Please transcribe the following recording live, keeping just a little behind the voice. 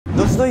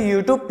दोस्तों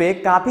YouTube पे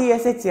काफ़ी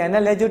ऐसे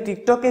चैनल है जो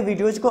टिकटॉक के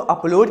वीडियोज को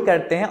अपलोड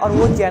करते हैं और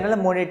वो चैनल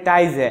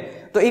मोनेटाइज है।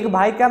 तो एक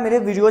भाई का मेरे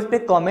वीडियोज पे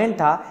कमेंट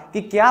था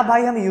कि क्या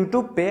भाई हम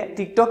YouTube पे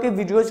टिकटॉक के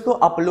वीडियोज को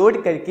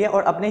अपलोड करके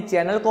और अपने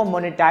चैनल को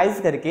मोनेटाइज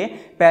करके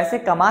पैसे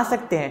कमा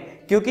सकते हैं,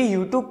 क्योंकि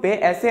YouTube पे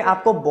ऐसे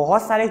आपको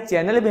बहुत सारे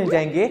चैनल मिल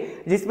जाएंगे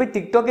जिसमें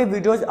टिकटॉक के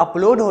वीडियोज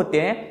अपलोड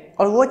होते हैं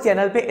और वो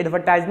चैनल पे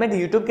एडवर्टाइजमेंट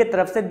YouTube की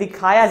तरफ से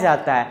दिखाया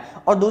जाता है।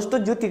 और दोस्तों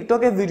जो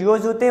टिकटॉक के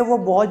वीडियोज होते हैं वो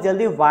बहुत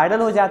जल्दी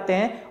वायरल हो जाते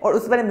हैं और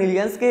उस पर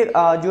मिलियंस के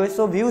जो है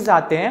सो व्यूज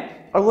आते हैं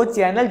और वो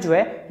चैनल जो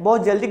है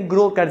बहुत जल्दी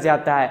ग्रो कर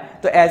जाता है।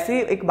 तो ऐसे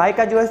ही एक भाई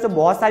का जो है सो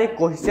बहुत सारे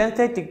क्वेश्चन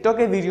थे टिकटॉक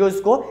के वीडियोस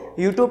को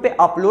यूट्यूब पे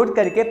अपलोड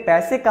करके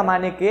पैसे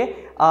कमाने के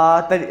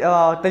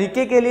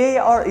तरीके के लिए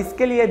और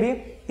इसके लिए भी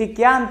कि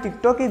क्या हम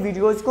टिकटॉक के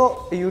वीडियोस को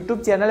यूट्यूब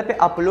चैनल पे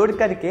अपलोड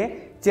करके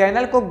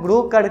चैनल को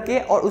ग्रो करके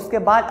और उसके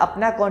बाद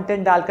अपना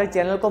कंटेंट डालकर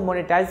चैनल को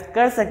मोनेटाइज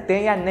कर सकते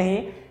हैं या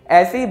नहीं।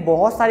 ऐसे ही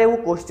बहुत सारे वो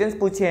क्वेश्चंस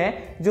पूछे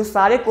हैं, जो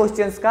सारे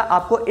क्वेश्चंस का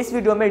आपको इस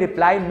वीडियो में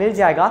रिप्लाई मिल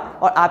जाएगा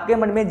और आपके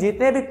मन में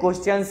जितने भी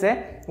क्वेश्चंस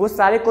हैं वो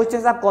सारे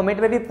क्वेश्चंस आप कमेंट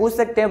में भी पूछ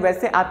सकते हैं।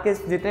 वैसे आपके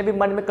जितने भी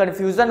मन में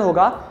कंफ्यूजन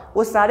होगा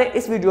वो सारे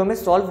इस वीडियो में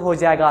सॉल्व हो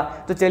जाएगा।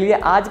 तो चलिए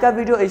आज का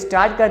वीडियो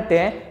स्टार्ट करते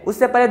हैं।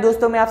 उससे पहले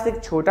दोस्तों मैं आपसे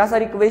एक छोटा सा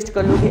रिक्वेस्ट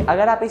कर लूँ कि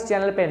अगर आप इस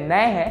चैनल पर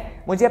नए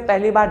हैं, मुझे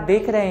पहली बार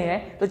देख रहे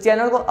हैं, तो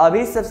चैनल को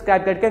अभी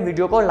सब्सक्राइब करके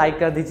वीडियो को लाइक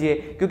कर दीजिए,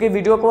 क्योंकि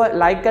वीडियो को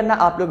लाइक करना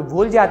आप लोग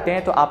भूल जाते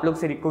हैं। तो आप लोग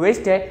से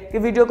रिक्वेस्ट है कि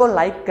वीडियो को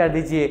लाइक कर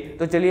दीजिए।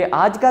 तो चलिए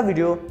आज का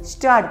वीडियो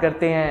स्टार्ट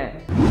करते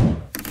हैं।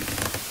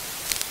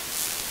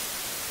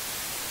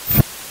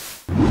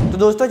 तो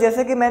दोस्तों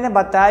जैसे कि मैंने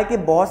बताया कि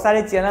बहुत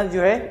सारे चैनल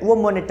जो है वो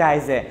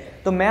मोनेटाइज है,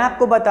 तो मैं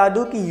आपको बता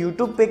दूं कि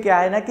YouTube पे क्या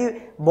है ना कि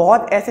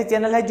बहुत ऐसे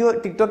चैनल है जो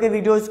टिकटॉक के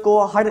वीडियोस को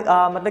हर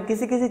मतलब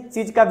किसी किसी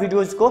चीज़ का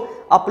वीडियोस को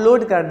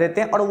अपलोड कर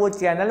देते हैं और वो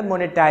चैनल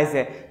मोनेटाइज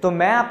है। तो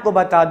मैं आपको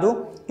बता दूं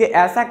कि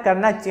ऐसा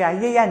करना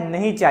चाहिए या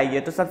नहीं चाहिए।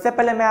 तो सबसे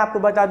पहले मैं आपको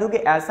बता दूं कि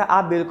ऐसा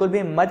आप बिल्कुल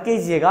भी मत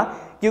कीजिएगा,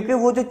 क्योंकि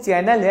वो जो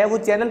चैनल है वो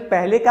चैनल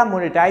पहले का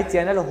मोनेटाइज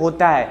चैनल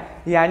होता है।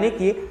 यानी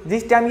कि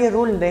जिस टाइम ये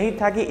रूल नहीं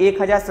था कि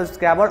 1000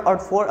 सब्सक्राइबर और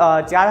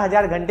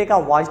 4000 घंटे का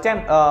वॉच टाइम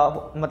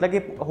मतलब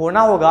कि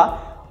होना होगा,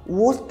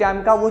 उस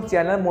टाइम का वो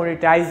चैनल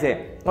मोनेटाइज है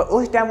और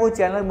उस टाइम वो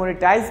चैनल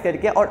मोनेटाइज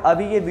करके और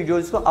अभी ये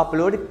वीडियोस को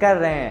अपलोड कर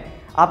रहे हैं।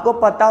 आपको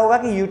पता होगा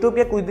कि YouTube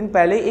के कुछ दिन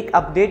पहले एक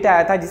अपडेट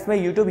आया था जिसमें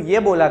YouTube ये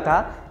बोला था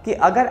कि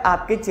अगर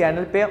आपके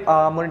चैनल पे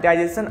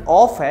मोनेटाइजेशन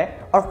ऑफ है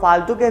और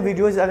फालतू के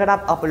वीडियोस अगर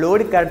आप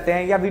अपलोड करते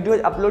हैं या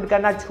वीडियोस अपलोड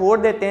करना छोड़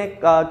देते हैं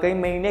कई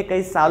महीने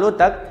कई सालों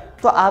तक,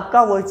 तो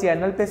आपका वो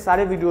चैनल पे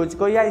सारे वीडियोज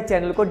को या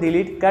चैनल को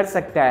डिलीट कर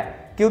सकता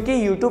है।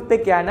 क्योंकि YouTube पे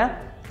क्या है ना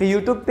कि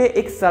YouTube पे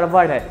एक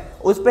सर्वर है,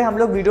 उस पर हम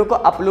लोग वीडियो को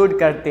अपलोड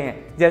करते हैं।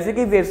 जैसे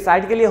कि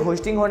वेबसाइट के लिए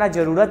होस्टिंग होना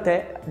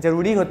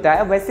जरूरी होता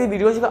है, वैसे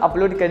वीडियोज को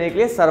अपलोड करने के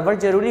लिए सर्वर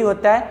जरूरी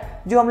होता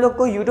है, जो हम लोग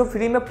को YouTube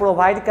फ्री में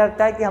प्रोवाइड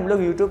करता है कि हम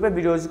लोग YouTube पे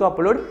वीडियोज को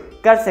अपलोड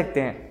कर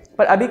सकते हैं।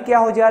 पर अभी क्या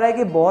हो जा रहा है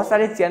कि बहुत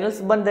सारे चैनल्स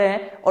बन रहे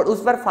हैं और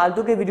उस पर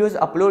फालतू के वीडियोस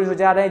अपलोड हो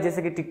जा रहे हैं,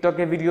 जैसे कि टिकटॉक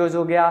के वीडियोस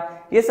हो गया,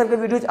 ये सब के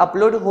वीडियोस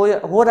अपलोड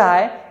हो रहा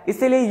है।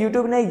 इसीलिए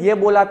यूट्यूब ने ये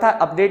बोला था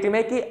अपडेट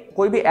में कि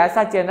कोई भी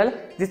ऐसा चैनल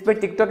जिस पे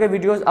टिकटॉक के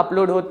वीडियोस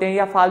अपलोड होते हैं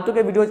या फालतू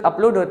के वीडियोस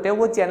अपलोड होते हैं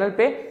वो चैनल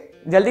पे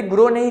जल्दी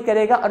ग्रो नहीं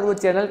करेगा और वो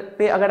चैनल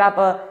पे अगर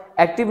आप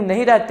एक्टिव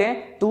नहीं रहते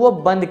हैं तो वो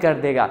बंद कर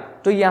देगा।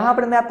 तो यहाँ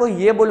पर मैं आपको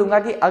ये बोलूँगा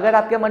कि अगर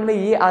आपके मन में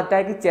ये आता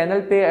है कि चैनल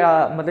पे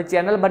मतलब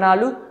चैनल बना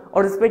लूँ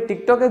और उस पर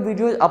टिकटॉक के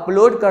वीडियोस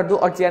अपलोड कर दूं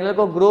और चैनल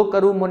को ग्रो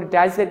करूं,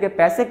 मोनेटाइज करके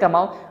पैसे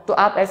कमाऊं, तो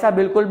आप ऐसा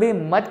बिल्कुल भी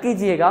मत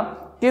कीजिएगा।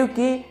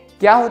 क्योंकि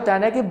क्या होता है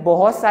ना कि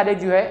बहुत सारे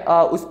जो है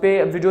उस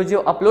पर वीडियो जो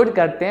अपलोड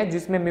करते हैं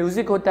जिसमें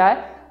म्यूजिक होता है,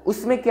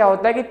 उसमें क्या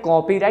होता है कि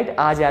कॉपीराइट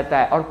आ जाता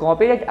है। और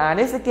कॉपीराइट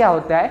आने से क्या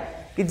होता है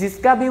कि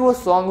जिसका भी वो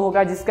सॉन्ग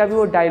होगा, जिसका भी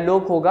वो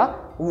डायलॉग होगा,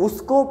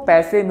 उसको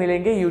पैसे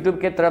मिलेंगे यूट्यूब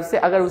की तरफ से।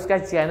 अगर उसका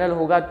चैनल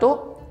होगा तो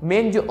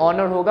मेन जो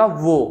ऑनर होगा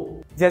वो।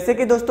 जैसे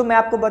कि दोस्तों मैं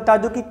आपको बता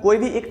दूं कि कोई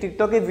भी एक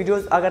टिकटॉक के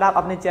वीडियोस अगर आप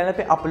अपने चैनल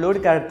पे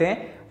अपलोड करते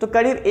हैं तो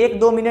करीब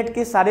 1-2 मिनट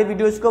के सारे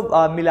वीडियोस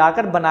को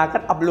मिलाकर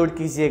बनाकर अपलोड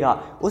कीजिएगा।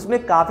 उसमें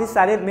काफ़ी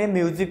सारे में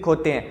म्यूजिक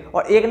होते हैं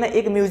और एक ना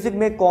एक म्यूजिक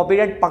में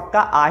कॉपीराइट पक्का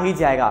आ ही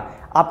जाएगा।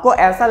 आपको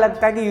ऐसा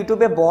लगता है कि यूट्यूब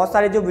पे बहुत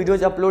सारे जो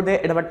वीडियोज अपलोड है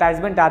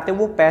एडवर्टाइजमेंट आते हैं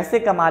वो पैसे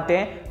कमाते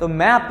हैं, तो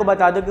मैं आपको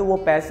बता दूं कि वो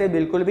पैसे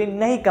बिल्कुल भी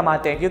नहीं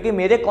कमाते हैं। क्योंकि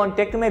मेरे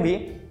कॉन्टेक्ट में भी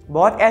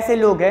बहुत ऐसे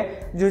लोग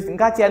हैं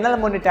जिनका चैनल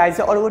मोनेटाइज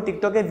है और वो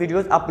टिकटॉक के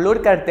वीडियोस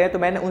अपलोड करते हैं। तो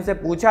मैंने उनसे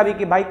पूछा भी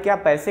कि भाई क्या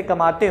पैसे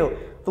कमाते हो,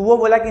 तो वो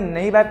बोला कि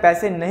नहीं भाई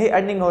पैसे नहीं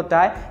अर्निंग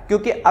होता है,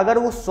 क्योंकि अगर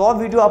वो 100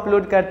 वीडियो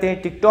अपलोड करते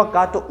हैं टिकटॉक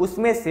का तो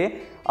उसमें से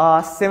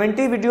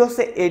 70 वीडियो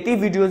से 80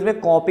 वीडियोस में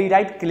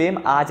कॉपीराइट क्लेम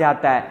आ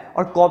जाता है।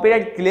 और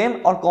कॉपीराइट क्लेम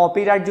और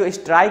कॉपीराइट जो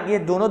स्ट्राइक, ये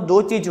दोनों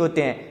दो चीज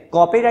होते हैं।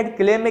 कॉपीराइट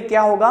क्लेम में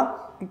क्या होगा,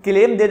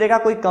 क्लेम दे देगा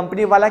कोई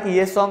कंपनी वाला कि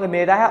ये सॉन्ग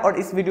मेरा है और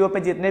इस वीडियो पे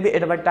जितने भी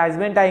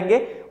एडवर्टाइजमेंट आएंगे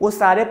वो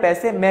सारे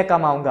पैसे मैं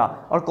कमाऊंगा।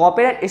 और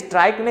कॉपीराइट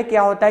स्ट्राइक में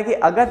क्या होता है कि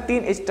अगर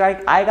 3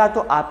 स्ट्राइक आएगा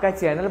तो आपका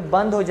चैनल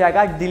बंद हो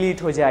जाएगा,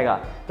 डिलीट हो जाएगा।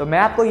 तो मैं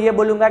आपको ये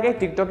बोलूंगा कि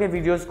टिकटॉक के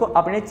वीडियोस को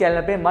अपने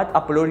चैनल पे मत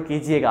अपलोड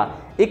कीजिएगा।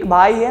 एक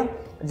भाई है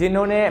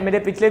जिन्होंने मेरे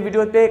पिछले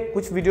वीडियो पे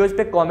कुछ वीडियोस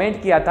पे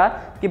कमेंट किया था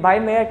कि भाई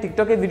मैं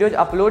टिकटॉक के वीडियोस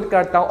अपलोड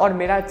करता हूँ और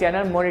मेरा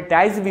चैनल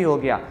मोनेटाइज भी हो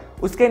गया।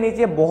 उसके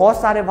नीचे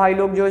बहुत सारे भाई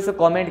लोग जो है सो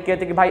कमेंट किए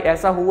थे कि भाई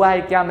ऐसा हुआ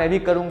है क्या, मैं भी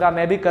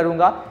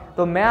करूँगा।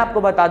 तो मैं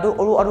आपको बता दूँ,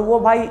 और वो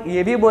भाई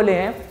ये भी बोले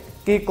हैं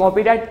कि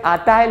कॉपीराइट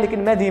आता है लेकिन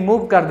मैं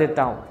रिमूव कर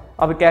देता हूँ।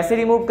 अब कैसे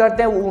रिमूव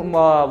करते हैं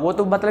वो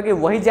तो मतलब कि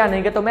वही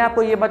जानेंगे। तो मैं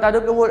आपको ये बता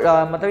दूं कि वो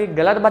मतलब कि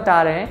गलत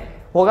बता रहे हैं।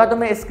 होगा तो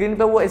मैं स्क्रीन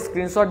पे वो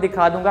स्क्रीनशॉट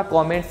दिखा दूंगा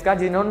कमेंट्स का,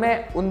 जिन्होंने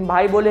उन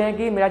भाई बोले हैं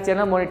कि मेरा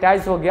चैनल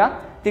मोनेटाइज हो गया,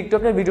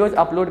 टिकटॉक पे वीडियोस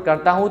अपलोड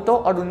करता हूं तो,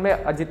 और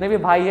उनमें जितने भी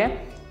भाई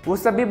हैं वो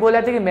सब भी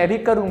बोले थे कि मैं भी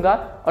करूंगा।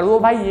 और वो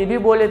भाई ये भी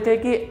बोले थे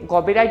कि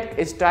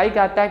कॉपीराइट स्ट्राइक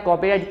आता है,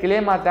 कॉपीराइट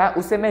क्लेम आता है,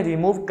 उसे मैं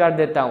रिमूव कर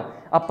देता हूं।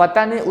 अब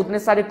पता नहीं उतने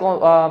सारे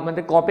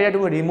मतलब कॉपीराइट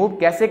वो रिमूव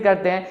कैसे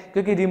करते हैं,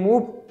 क्योंकि रिमूव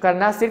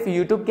करना सिर्फ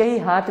यूट्यूब के ही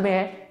हाथ में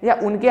है या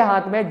उनके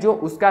हाथ में जो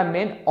उसका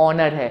मेन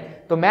ऑनर है।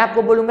 तो मैं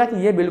आपको बोलूँगा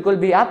कि ये बिल्कुल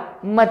भी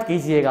आप मत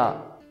कीजिएगा।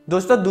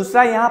 दोस्तों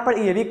दूसरा यहाँ पर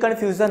ये भी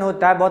कन्फ्यूज़न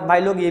होता है, बहुत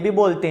भाई लोग ये भी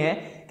बोलते हैं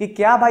कि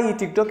क्या भाई ये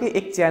टिकटॉक के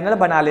एक चैनल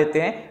बना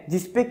लेते हैं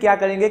जिसपे क्या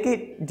करेंगे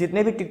कि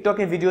जितने भी टिकटॉक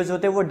के वीडियोस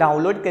होते हैं वो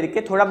डाउनलोड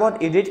करके थोड़ा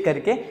बहुत एडिट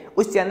करके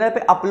उस चैनल पे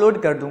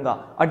अपलोड कर दूंगा,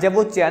 और जब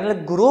वो चैनल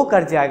ग्रो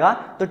कर जाएगा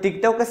तो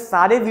टिकटॉक के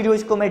सारे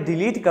वीडियोस को मैं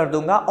डिलीट कर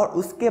दूंगा और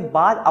उसके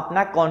बाद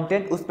अपना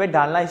कंटेंट उस पर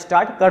डालना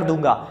स्टार्ट कर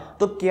दूंगा।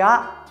 तो क्या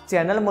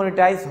चैनल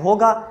मोनेटाइज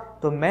होगा?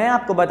 तो मैं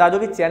आपको बता दूं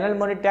कि चैनल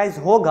मोनेटाइज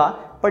होगा,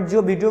 पर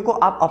जो वीडियो को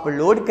आप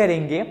अपलोड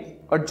करेंगे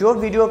और जो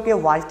वीडियो के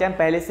वॉच टाइम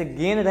पहले से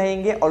गेन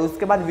रहेंगे और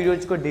उसके बाद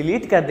वीडियोज को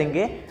डिलीट कर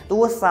देंगे तो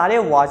वो सारे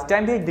वॉच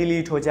टाइम भी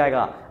डिलीट हो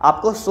जाएगा।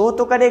 आपको शो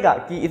तो करेगा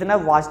कि इतना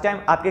वॉच टाइम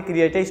आपके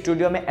क्रिएटर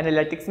स्टूडियो में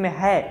एनालिटिक्स में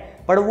है,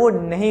 पर वो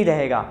नहीं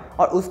रहेगा।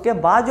 और उसके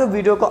बाद जो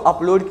वीडियो को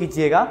अपलोड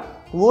कीजिएगा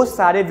वो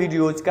सारे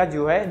वीडियोज का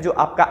जो है, जो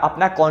आपका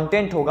अपना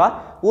कंटेंट होगा,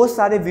 वो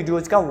सारे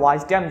वीडियोज का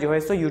वॉच टाइम जो है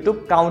सो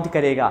यूट्यूब काउंट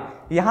करेगा।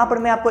 यहाँ पर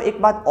मैं आपको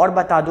एक बात और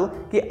बता दूं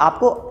कि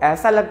आपको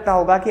ऐसा लगता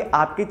होगा कि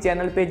आपके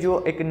चैनल पे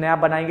जो एक नया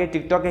बनाएंगे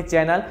टिकटॉक के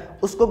चैनल,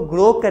 उसको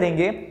ग्रो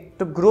करेंगे,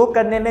 तो ग्रो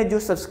करने में जो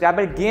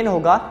सब्सक्राइबर गेन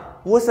होगा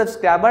वो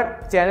सब्सक्राइबर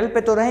चैनल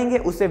पे तो रहेंगे,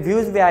 उससे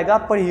व्यूज़ भी आएगा,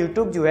 पर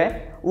यूट्यूब जो है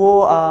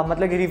वो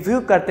मतलब कि रिव्यू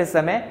करते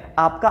समय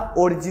आपका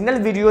ओरिजिनल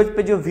वीडियोज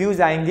पे जो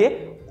व्यूज़ आएंगे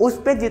उस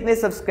पे जितने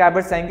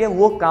सब्सक्राइबर्स आएंगे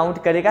वो काउंट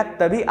करेगा,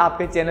 तभी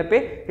आपके चैनल पे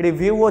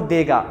रिव्यू वो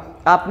देगा।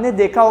 आपने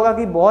देखा होगा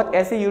कि बहुत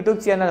ऐसे यूट्यूब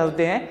चैनल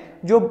होते हैं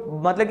जो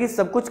मतलब कि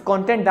सब कुछ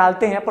कंटेंट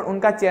डालते हैं पर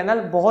उनका चैनल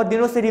बहुत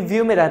दिनों से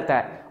रिव्यू में रहता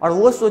है, और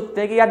वो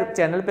सोचते हैं कि यार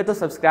चैनल पे तो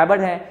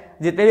सब्सक्राइबर हैं,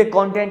 जितने भी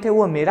कंटेंट है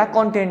वो मेरा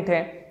कंटेंट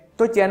है,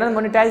 तो चैनल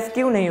मोनेटाइज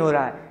क्यों नहीं हो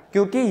रहा है?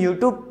 क्योंकि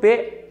यूट्यूब पे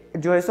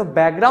जो है सो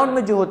बैकग्राउंड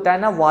में जो होता है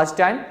ना वॉच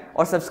टाइम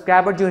और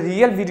सब्सक्राइबर जो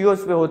रियल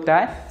वीडियोस पे होता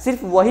है सिर्फ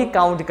वही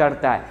काउंट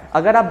करता है।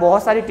 अगर आप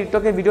बहुत सारे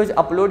टिकटॉक के वीडियोस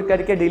अपलोड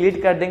करके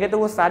डिलीट कर देंगे तो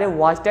वो सारे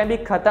वॉच टाइम भी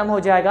खत्म हो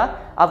जाएगा,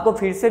 आपको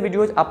फिर से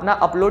वीडियोस अपना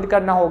अपलोड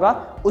करना होगा,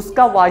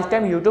 उसका वॉच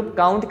टाइम यूट्यूब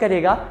काउंट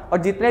करेगा।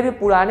 और जितने भी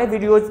पुराने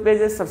वीडियोस पे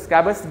जो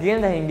सब्सक्राइबर्स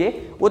गेन रहेंगे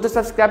वो तो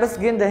सब्सक्राइबर्स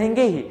गेन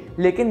रहेंगे ही,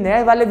 लेकिन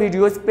नए वाले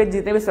वीडियोस पे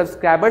जितने भी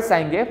सब्सक्राइबर्स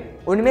आएंगे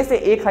उनमें से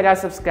 1000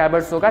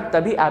 सब्सक्राइबर्स होगा,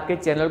 तभी आपके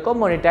चैनल को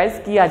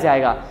मोनेटाइज किया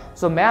जाएगा।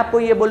 सो मैं आपको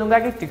ये बोलूँगा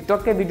कि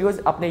टिकटॉक के वीडियोस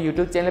अपने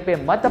यूट्यूब चैनल पे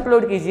मत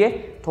अपलोड कीजिए,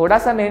 थोड़ा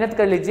सा मेहनत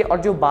कर लीजिए, और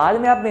जो बाद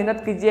में आप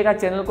मेहनत कीजिएगा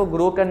चैनल को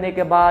ग्रो करने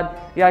के बाद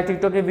या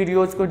टिकटॉक के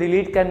वीडियोस को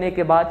डिलीट करने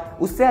के बाद,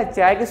 उससे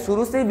अच्छा है कि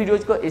शुरू से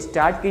वीडियोस को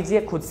स्टार्ट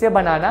कीजिए खुद से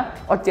बनाना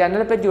और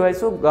चैनल पे जो है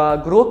सो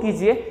ग्रो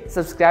कीजिए,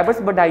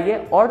 सब्सक्राइबर्स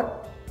बढ़ाइए और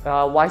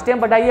वॉच टाइम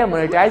बढ़ाइए,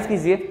 मोनेटाइज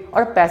कीजिए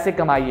और पैसे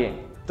कमाइए।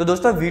 तो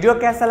दोस्तों वीडियो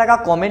कैसा लगा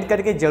कमेंट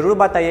करके जरूर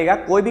बताइएगा।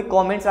 कोई भी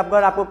कमेंट्स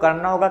अगर आपको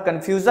करना होगा,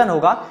 कंफ्यूजन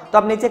होगा, तो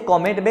आप नीचे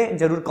कमेंट में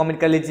जरूर कमेंट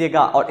कर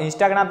लीजिएगा। और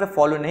इंस्टाग्राम पे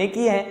फॉलो नहीं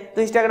किए हैं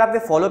तो इंस्टाग्राम पे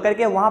फॉलो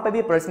करके वहां पे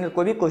भी पर्सनल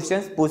कोई भी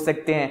क्वेश्चंस पूछ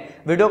सकते हैं।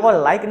 वीडियो को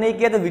लाइक नहीं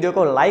किया तो वीडियो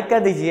को लाइक कर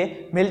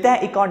दीजिए। मिलते हैं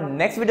एक और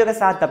नेक्स्ट वीडियो के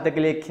साथ, तब तक के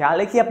लिए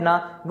ख्याल रखिए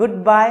अपना।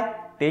 Good bye,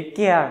 take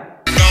care.